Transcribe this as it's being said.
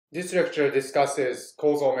This lecture discusses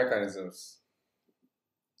causal mechanisms.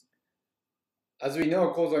 As we know,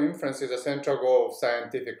 causal inference is a central goal of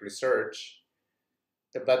scientific research,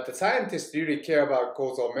 but the scientists really care about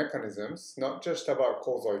causal mechanisms, not just about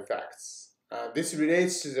causal effects. This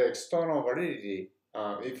relates to the external validity.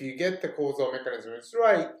 If you get the causal mechanisms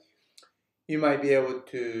right, you might be able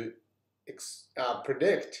to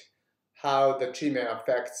predict how the treatment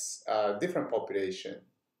affects different population.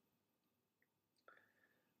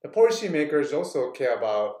 The policymakers also care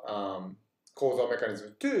about causal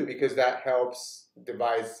mechanisms too, because that helps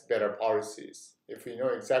devise better policies. If we know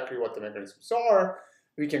exactly what the mechanisms are,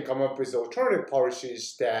 we can come up with alternative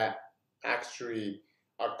policies that actually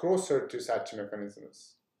are closer to such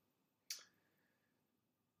mechanisms.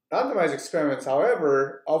 Randomized experiments,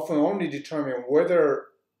 however, often only determine whether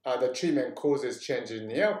the treatment causes change in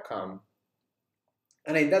the outcome,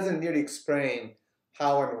 and it doesn't really explain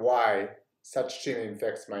how and why such treatment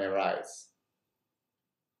effects may arise.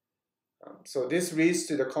 So this leads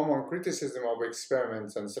to the common criticism of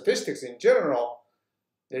experiments and statistics in general.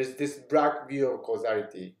 There's this black view of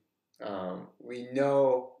causality. We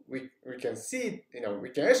know, we can see, we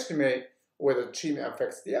can estimate whether treatment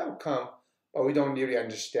affects the outcome, but we don't really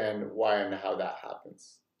understand why and how that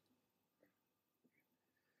happens.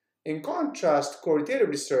 In contrast, qualitative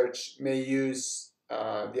research may use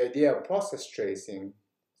the idea of process tracing,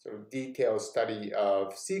 sort of detailed study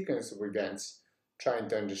of sequence of events, trying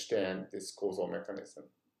to understand this causal mechanism.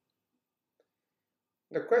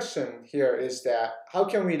 The question here is that how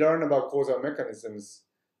can we learn about causal mechanisms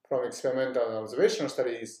from experimental and observational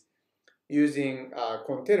studies using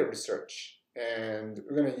quantitative research? And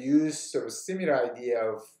we're going to use sort of similar idea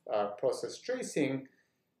of process tracing,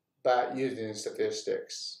 but using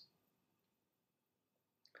statistics.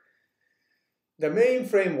 The main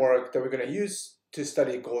framework that we're going to use to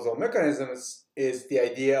study causal mechanisms is the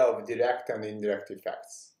idea of direct and indirect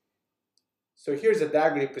effects. So here's a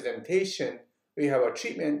diagram representation. We have a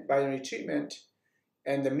treatment, binary treatment,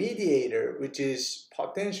 and the mediator, which is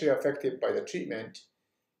potentially affected by the treatment,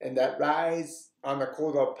 and that lies on the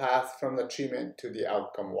causal path from the treatment to the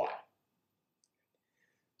outcome Y.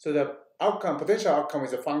 So the potential outcome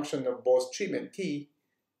is a function of both treatment T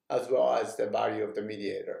as well as the value of the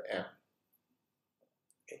mediator M.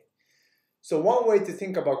 So one way to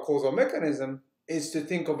think about causal mechanism is to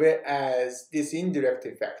think of it as this indirect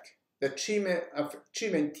effect. The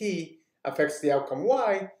treatment T affects the outcome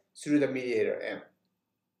Y through the mediator M.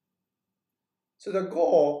 So the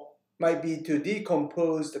goal might be to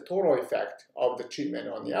decompose the total effect of the treatment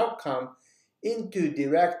on the outcome into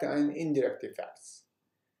direct and indirect effects.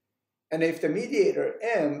 And if the mediator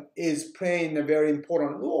M is playing a very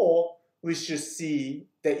important role, we should see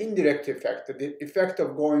the indirect effect, the effect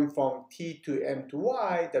of going from T to M to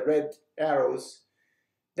Y, the red arrows,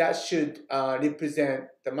 that should represent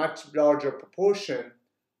the much larger proportion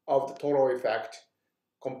of the total effect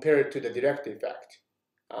compared to the direct effect,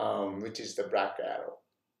 which is the black arrow.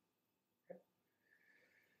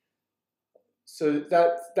 So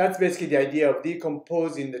that's basically the idea of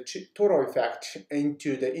decomposing the total effect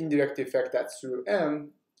into the indirect effect that's through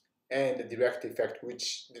M, and the direct effect,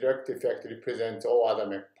 which direct effect represents all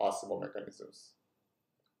other possible mechanisms.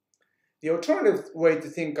 The alternative way to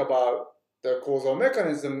think about the causal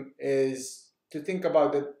mechanism is to think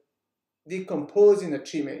about decomposing the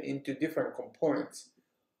treatment into different components.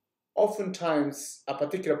 Oftentimes, a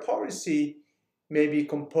particular policy may be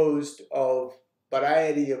composed of a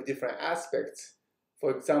variety of different aspects.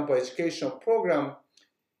 For example, educational program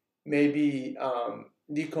may be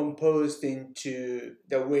decomposed into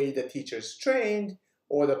the way the teacher is trained,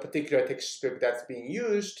 or the particular textbook that's being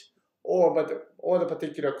used, or the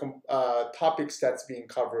particular topics that's being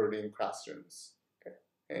covered in classrooms. Okay?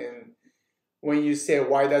 And when you say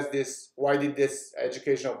why did this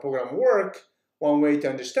educational program work, one way to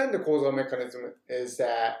understand the causal mechanism is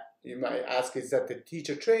that you might ask, is that the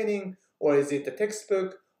teacher training, or is it the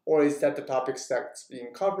textbook, or is that the topics that's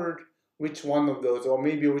being covered? Which one of those, or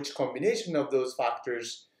maybe which combination of those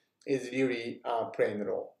factors is really playing the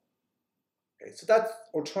role. Okay, so that's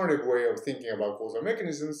alternative way of thinking about causal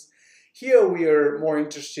mechanisms. Here we are more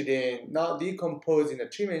interested in not decomposing the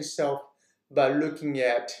treatment itself, but looking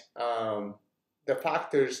at the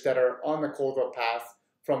factors that are on the causal path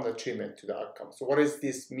from the treatment to the outcome. So what is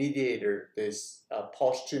this mediator, this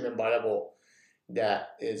post-treatment variable that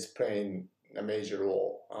is playing a major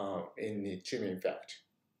role in the treatment effect?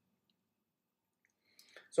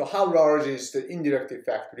 So how large is the indirect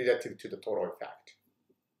effect relative to the total effect,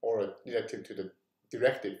 or relative to the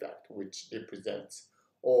direct effect, which represents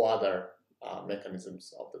all other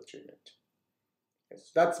mechanisms of the treatment? Okay,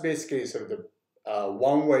 so that's basically sort of the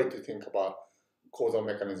one way to think about causal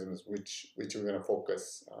mechanisms, which we're going to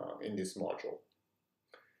focus in this module.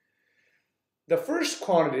 The first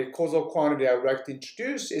quantity, causal quantity I would like to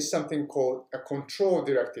introduce is something called a control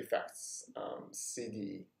direct effects,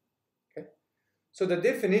 CDE. Okay? So the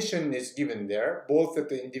definition is given there, both at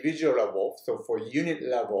the individual level. So for unit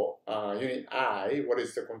level, unit I, what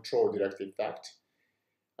is the control direct effect?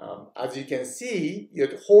 As you can see,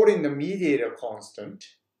 you're holding the mediator constant,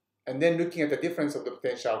 and then looking at the difference of the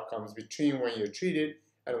potential outcomes between when you're treated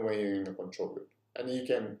and when you're in the control group. And you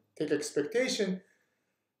can take expectation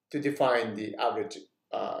to define the average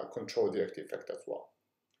control direct effect as well.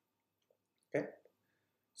 Okay?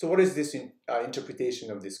 So what is this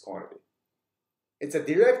interpretation of this quantity? It's a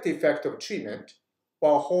direct effect of treatment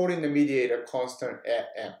while holding the mediator constant at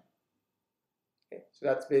m. Okay? So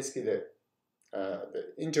that's basically the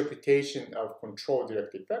interpretation of control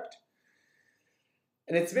direct effect.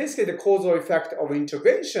 And it's basically the causal effect of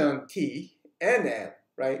intervention t and m,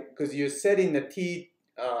 right? Because you're setting the t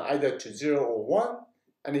either to 0 or 1,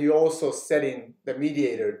 and you're also setting the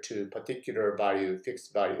mediator to particular value,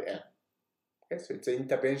 fixed value m. Okay, so it's an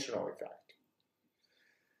interventional effect.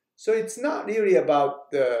 So it's not really about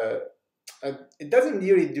it doesn't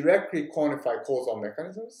really directly quantify causal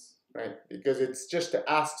mechanisms, right? Because it's just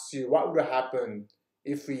asks you what would happen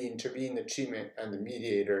if we intervene the treatment and the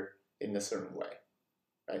mediator in a certain way,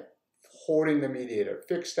 right? Holding the mediator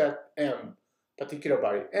fixed at m, particular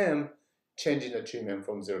value m, changing the treatment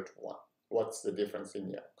from 0 to 1. What's the difference in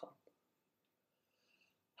the outcome?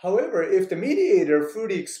 However, if the mediator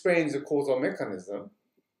fully explains the causal mechanism,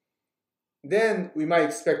 then we might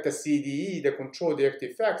expect the CDE, the control direct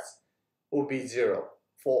effects, will be 0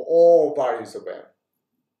 for all values of m,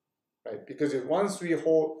 right? Because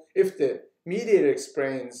if the mediator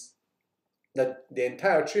explains the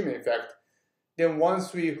entire treatment effect, then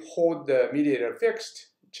once we hold the mediator fixed,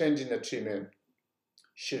 changing the treatment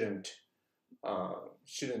shouldn't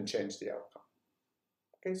change the outcome.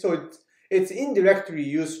 Okay, so it's indirectly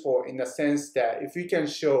useful in the sense that if we can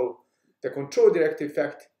show the control direct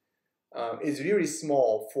effect is really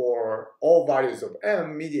small for all values of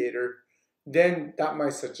m mediator, then that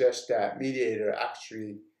might suggest that mediator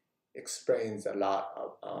actually explains a lot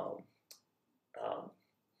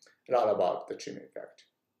about the treatment effect.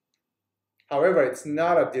 However, it's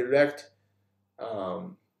not a direct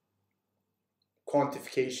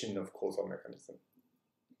quantification of causal mechanism.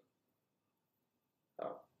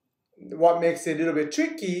 What makes it a little bit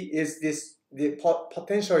tricky is the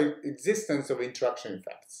potential existence of interaction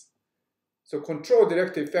effects. So control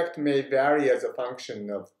direct effect may vary as a function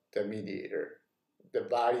of the mediator, the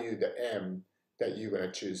value, the m, that you're going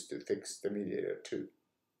to choose to fix the mediator to.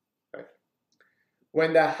 Right?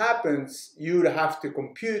 When that happens, you would have to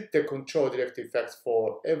compute the control direct effects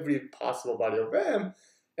for every possible value of m,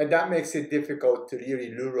 and that makes it difficult to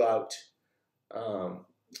really rule out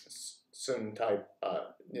certain type,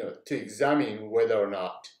 to examine whether or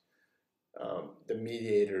not the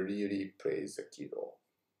mediator really plays a key role.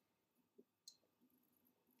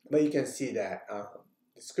 But you can see that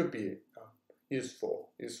this could be a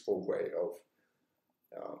useful way of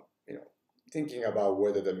thinking about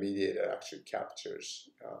whether the mediator actually captures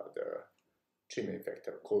the treatment effect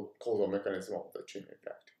or causal mechanism of the treatment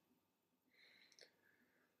effect.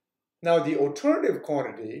 Now the alternative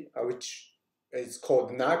quantity, which is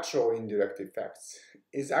called natural indirect effects,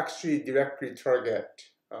 is actually directly target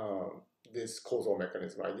this causal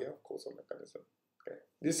mechanism, idea of causal mechanism. Okay.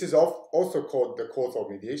 This is also called the causal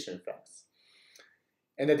mediation effects.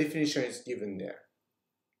 And the definition is given there.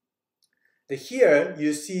 Here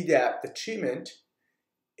you see that the treatment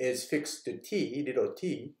is fixed to t, little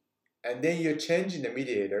t, and then you're changing the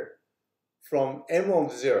mediator from m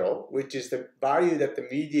of 0, which is the value that the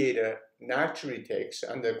mediator naturally takes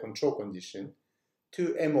under control condition,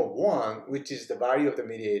 to m of 1, which is the value of the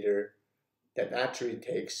mediator that naturally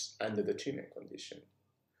takes under the treatment condition.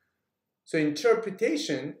 So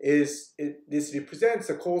interpretation is, this represents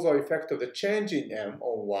the causal effect of the change in m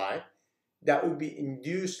on y that would be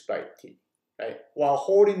induced by t, right? While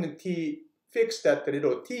holding the t fixed at the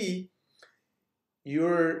little t,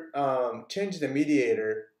 you're changing the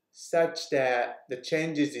mediator such that the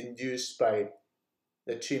change is induced by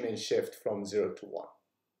the treatment shift from 0 to 1.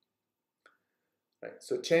 Right?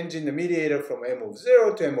 So changing the mediator from m of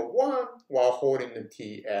 0 to m of 1 while holding the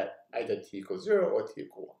t at either t equals 0 or t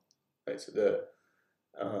equals 1. Right, so the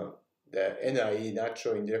NIE,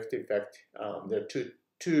 natural indirect effect, there are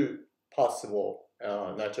two possible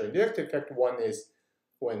natural indirect effect. One is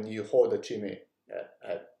when you hold the treatment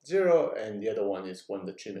at 0, and the other one is when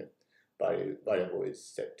the treatment variable is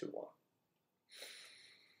set to 1.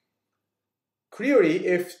 clearly,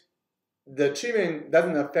 if the treatment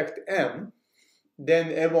doesn't affect M,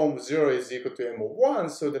 then M of 0 is equal to M of 1,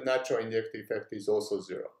 so the natural indirect effect is also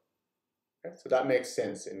 0. Okay? So that makes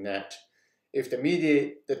sense in that if the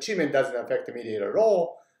treatment doesn't affect the mediator at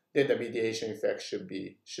all, then the mediation effect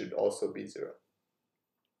should also be 0.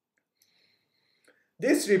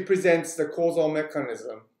 This represents the causal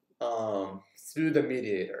mechanism through the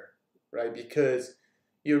mediator, right? Because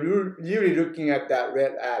you're really looking at that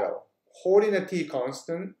red arrow, holding a T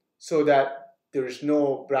constant so that there is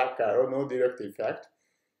no black arrow, no direct effect,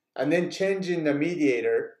 and then changing the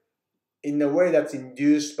mediator in a way that's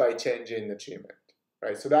induced by changing the treatment,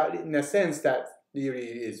 right? So that, in a sense, that really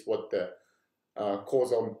is what the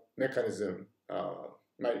causal mechanism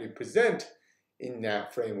might represent in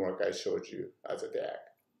that framework I showed you as a DAG.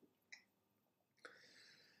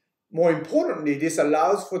 More importantly, this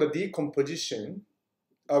allows for the decomposition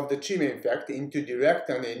of the treatment effect into direct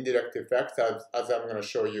and indirect effects, as I'm going to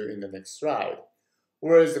show you in the next slide.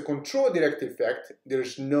 Whereas the control direct effect,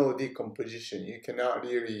 there's no decomposition. You cannot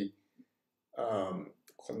really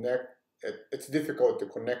connect, it's difficult to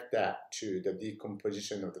connect that to the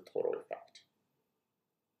decomposition of the total effect.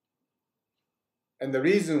 And the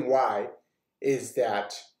reason why is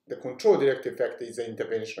that the control direct effect is an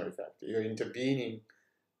interventional effect. You're intervening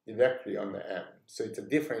directly on the M. So it's a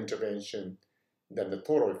different intervention than the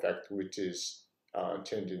total effect, which is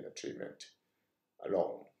changing the treatment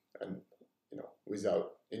alone and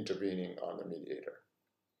without intervening on the mediator.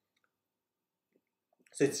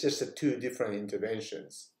 So it's just two different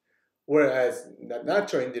interventions. Whereas the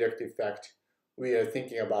natural indirect effect, we are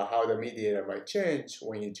thinking about how the mediator might change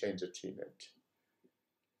when you change the treatment.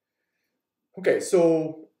 Okay,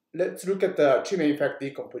 so let's look at the treatment effect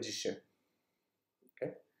decomposition.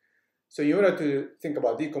 Okay, so in order to think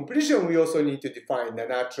about decomposition, we also need to define the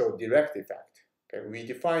natural direct effect. Okay, we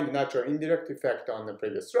defined the natural indirect effect on the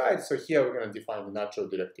previous slide, so here we're going to define the natural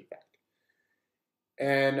direct effect.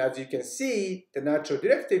 And as you can see, the natural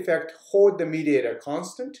direct effect holds the mediator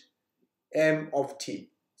constant, M of T.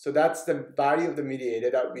 So that's the value of the mediator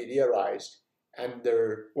that we realized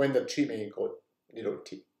when the treatment equals little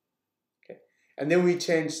t. Okay, and then we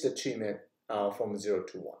change the treatment from 0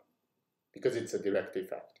 to 1 because it's a direct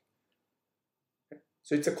effect. Okay.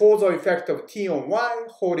 So it's a causal effect of T on Y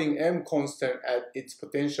holding M constant at its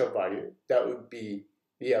potential value that would be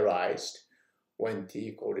realized when T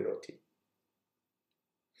equals little t.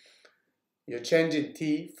 You're changing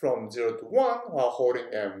T from 0 to 1 while holding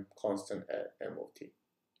M constant at M of T.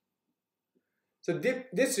 So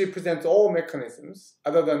this represents all mechanisms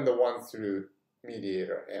other than the one through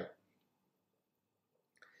mediator M.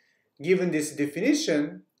 Given this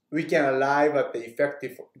definition, we can arrive at the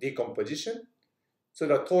effective decomposition. So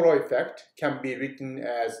the total effect can be written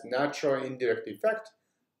as natural indirect effect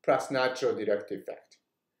plus natural direct effect.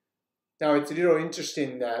 Now it's a little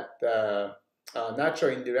interesting that the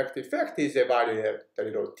natural indirect effect is evaluated at the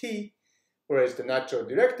little t, whereas the natural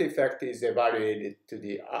direct effect is evaluated to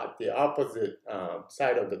the opposite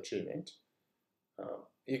side of the treatment.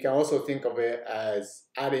 You can also think of it as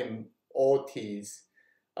adding all t's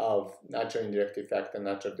of natural indirect effect and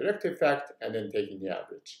natural direct effect and then taking the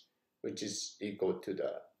average, which is equal to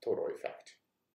the total effect.